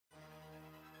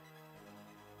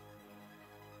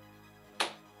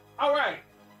All right.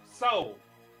 So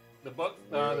the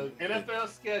NFL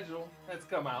schedule has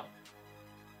come out,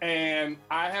 and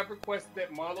I have requested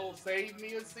that Marlo save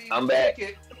me a season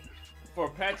ticket for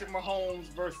Patrick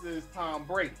Mahomes versus Tom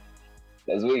Brady.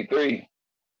 That's week 3.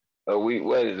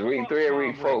 What is it, week 3 or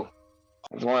week 4?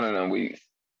 It's one of them weeks.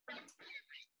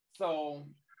 So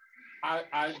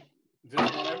I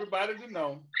just want everybody to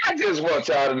know. I just want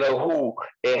y'all to know who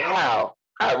and how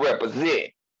I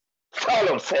represent. That's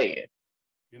all I'm saying.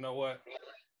 You know what?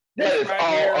 That is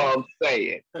all I'm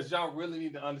saying. Because y'all really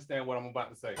need to understand what I'm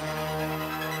about to say.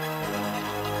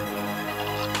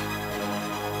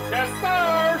 Yes,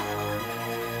 sir.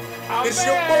 It's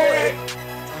your boy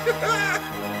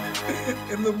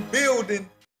in the building.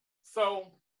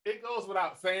 So it goes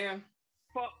without saying,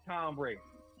 fuck Tom Brady.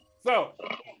 So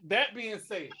that being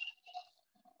said,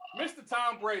 Mr.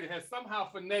 Tom Brady has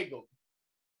somehow finagled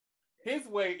his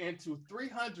way into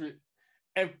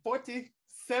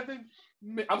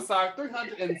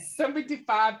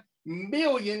 $375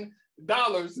 million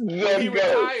when he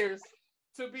retires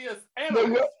to be an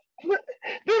analyst. The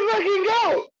fucking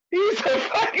GOAT. He's a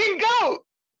fucking GOAT.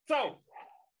 So,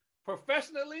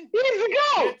 professionally, he's a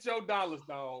GOAT. Get your dollars,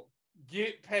 dog.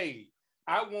 Get paid.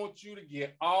 I want you to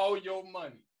get all your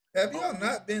money. Have y'all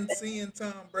not been seeing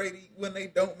Tom Brady when they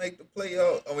don't make the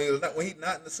playoffs? I mean, when he's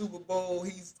not in the Super Bowl,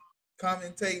 he's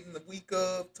commentating the week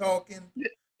of, talking.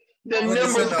 The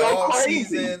numbers go crazy.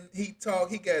 Season, he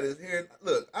got his hair.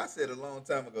 Look, I said a long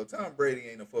time ago, Tom Brady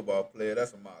ain't a football player.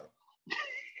 That's a model.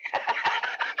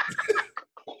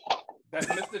 That's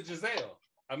Mr. Giselle.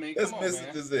 I mean, that's come on, Mr.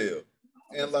 Man. Giselle.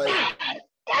 And like,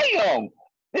 damn,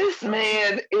 this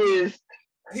man is.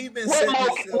 He been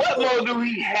what more do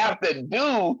he have to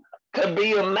do to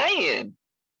be a man?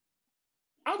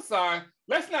 I'm sorry.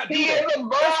 Let's not do that.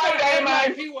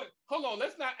 Hold on.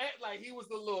 Let's not act like he was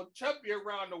a little chubby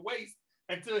around the waist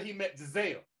until he met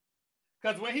Giselle.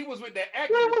 Because when he was with that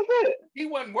actress, he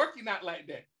wasn't working out like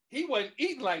that. He wasn't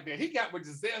eating like that. He got with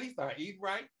Giselle. He started eating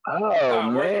right. Oh,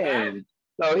 man.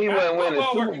 So he wasn't winning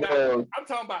Super Bowl. I'm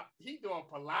talking about he doing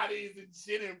Pilates and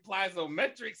shit and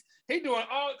plyometrics. He doing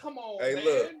all. Come on, hey, man.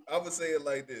 Look, I would say it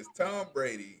like this: Tom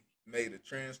Brady made a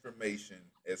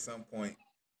transformation at some point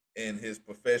in his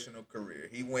professional career.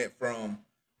 He went from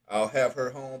 "I'll have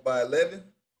her home by 11"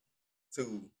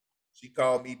 to "She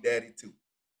called me daddy too."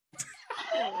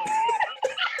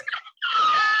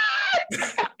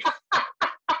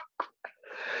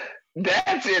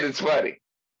 That shit is funny.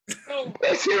 So,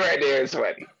 that shit right there is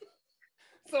funny.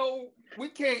 So we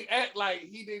can't act like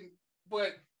he didn't,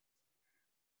 but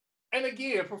and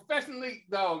again, professionally,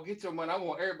 dog, get your money. I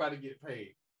want everybody to get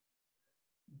paid.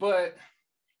 But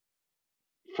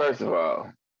first of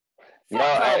all, y'all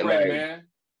act like, man.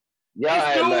 Y'all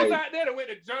act like out there that went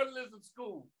to journalism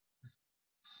school.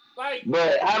 Like,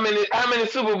 but how many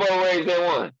Super Bowl rings they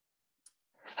won?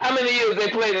 How many years they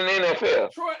played in the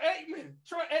NFL? Troy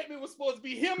Aikman was supposed to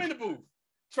be him in the booth.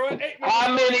 Troy Aikman.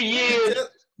 How many years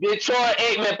did Troy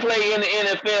Aikman play in the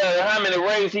NFL and how many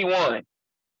rings he won?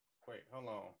 Wait, hold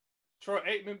on. Troy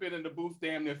Aikman been in the booth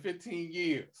damn near 15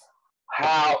 years.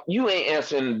 How? You ain't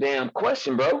answering the damn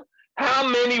question, bro. How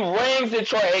many rings did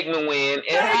Troy Aikman win?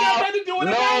 And that ain't got nothing to do with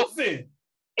announcing.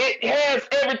 It has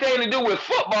everything to do with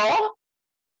football.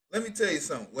 Let me tell you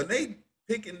something. When they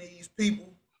picking these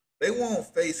people, they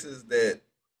want faces that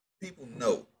people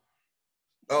know.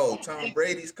 Oh, Tom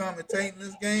Brady's commentating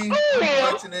this game.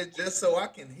 I'm watching it just so I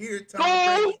can hear Tom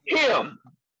Brady. Him.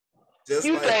 Just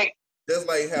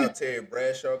like how Terry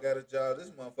Bradshaw got a job.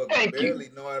 This motherfucker barely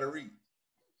know how to read.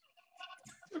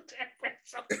 You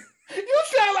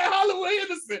sound like Hollywood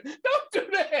Anderson. Don't do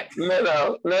that.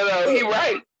 No. He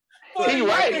right. He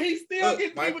right. He still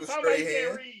gets people talking about he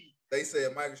can't read. They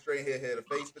said Michael Strahan had a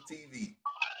face for TV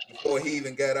before he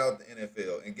even got out the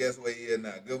NFL. And guess where he is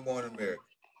now? Good Morning America.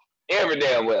 Every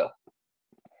damn well.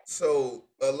 So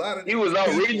a lot of he was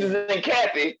on Regis and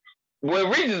Kathy when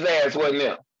Regis' ass wasn't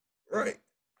there. Right.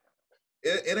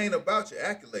 It ain't about your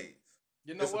accolades.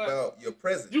 You know it's what? About your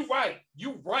presence. You right,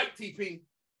 TP.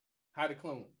 How to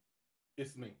clone?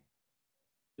 It's me.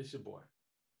 It's your boy.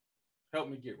 Help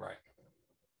me get right.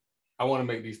 I want to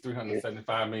make these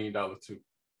 $375 million too.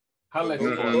 How let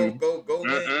you go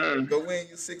win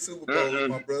your 6 Super Bowls,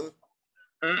 my brother.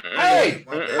 Hey,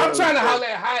 I'm trying to holler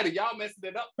at Heidi. Y'all messing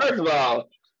it up. First of all,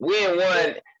 we ain't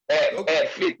won at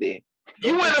 50.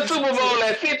 You win a Super Bowl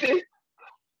at 50,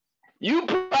 you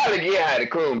probably get Heidi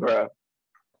Klum, bro.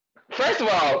 First of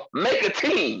all, make a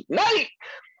team. Make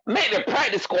the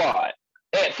practice squad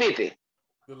at 50.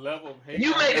 The level of hate.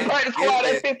 You make the practice squad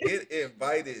at 50. It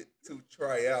invited to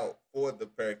try out for the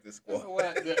practice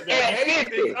squad. The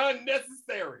hate is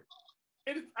unnecessary.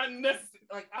 It is unnecessary.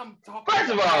 Like I'm talking.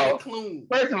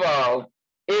 First of all,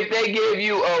 if they give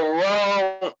you a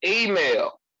wrong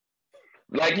email,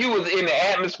 like you was in the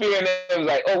atmosphere and it was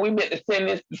like, oh, we meant to send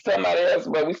this to somebody else,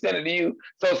 but we sent it to you.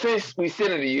 So since we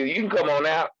sent it to you, you can come on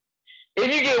out.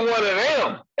 If you get one of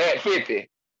them at 50.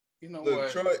 You know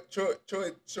look, what? Troy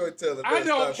telling I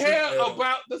don't care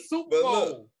about the Super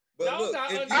Bowl.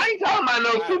 I ain't talking about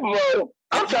no Super Bowl.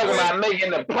 I'm talking about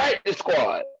making the practice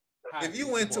squad. If you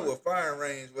went to a firing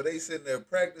range where they sitting there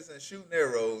practicing shooting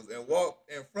arrows and walk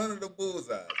in front of the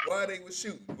bullseyes while they were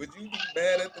shooting, would you be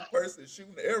mad at the person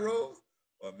shooting the arrows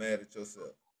or mad at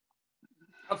yourself?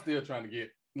 I'm still trying to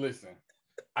listen,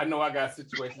 I know I got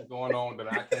situations going on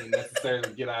that I can't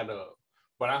necessarily get out of,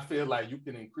 but I feel like you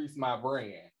can increase my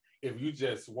brand if you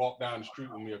just walk down the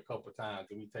street with me a couple of times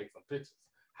and we take some pictures.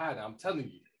 Hi, I'm telling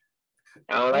you.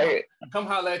 I don't like it. Come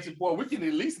holler at your boy. We can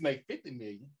at least make 50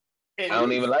 million. I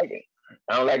don't even like it.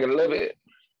 I don't like it a little bit.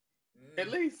 At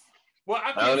least. Well,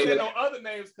 I can't say no other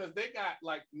names because they got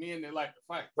like men that like to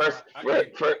fight. I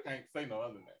can't say no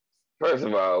other names. First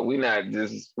of all, we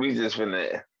just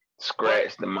finna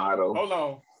scratch the motto. Hold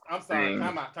on. I'm sorry.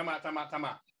 Time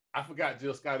out. I forgot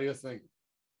Jill Scott is single.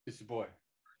 It's your boy.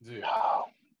 Jill. Oh,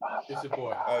 it's your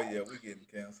boy. Oh yeah, we getting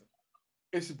canceled.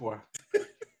 It's your boy.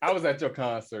 I was at your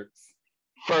concerts.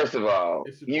 First of all,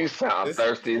 you sound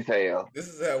thirsty as hell. This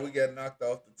is how we got knocked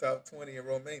off the top 20 in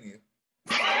Romania.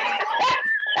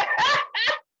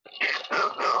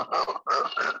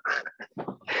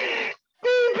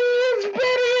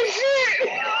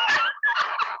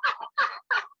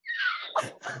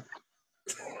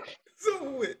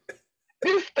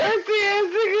 This thirsty ass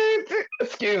nigga.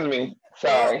 Excuse me.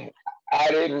 Sorry.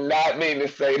 I did not mean to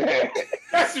say that.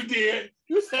 Yes, you did.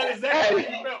 You said exactly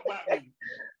how you felt about me.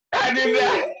 I did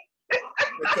not.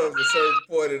 There comes a certain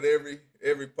point in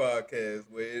every podcast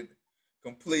where it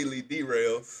completely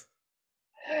derails.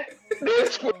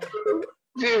 This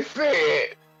just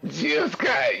said, Jill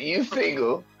Scott, you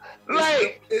single.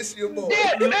 It's your boy.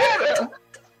 That matter.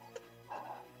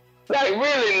 Like,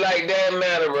 really, like, that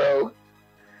matter, bro.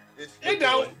 It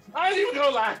don't. I ain't even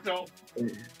gonna lie, though.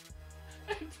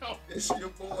 It's your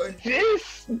boy.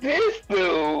 This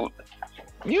dude,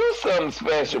 you something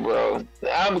special, bro.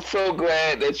 I'm so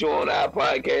glad that you're on our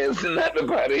podcast and not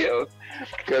nobody else,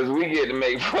 because we get to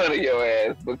make fun of your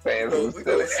ass for saying some We're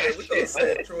gonna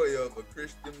set Troy up a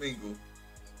Christian mingle.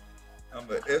 I'm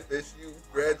an FSU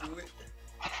graduate.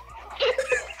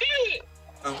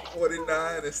 I'm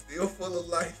 49 and still full of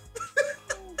life.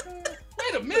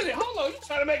 Wait a minute, hold on. You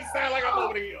trying to make it sound like I'm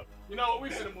over the hill. You know what? We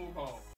should have moved on.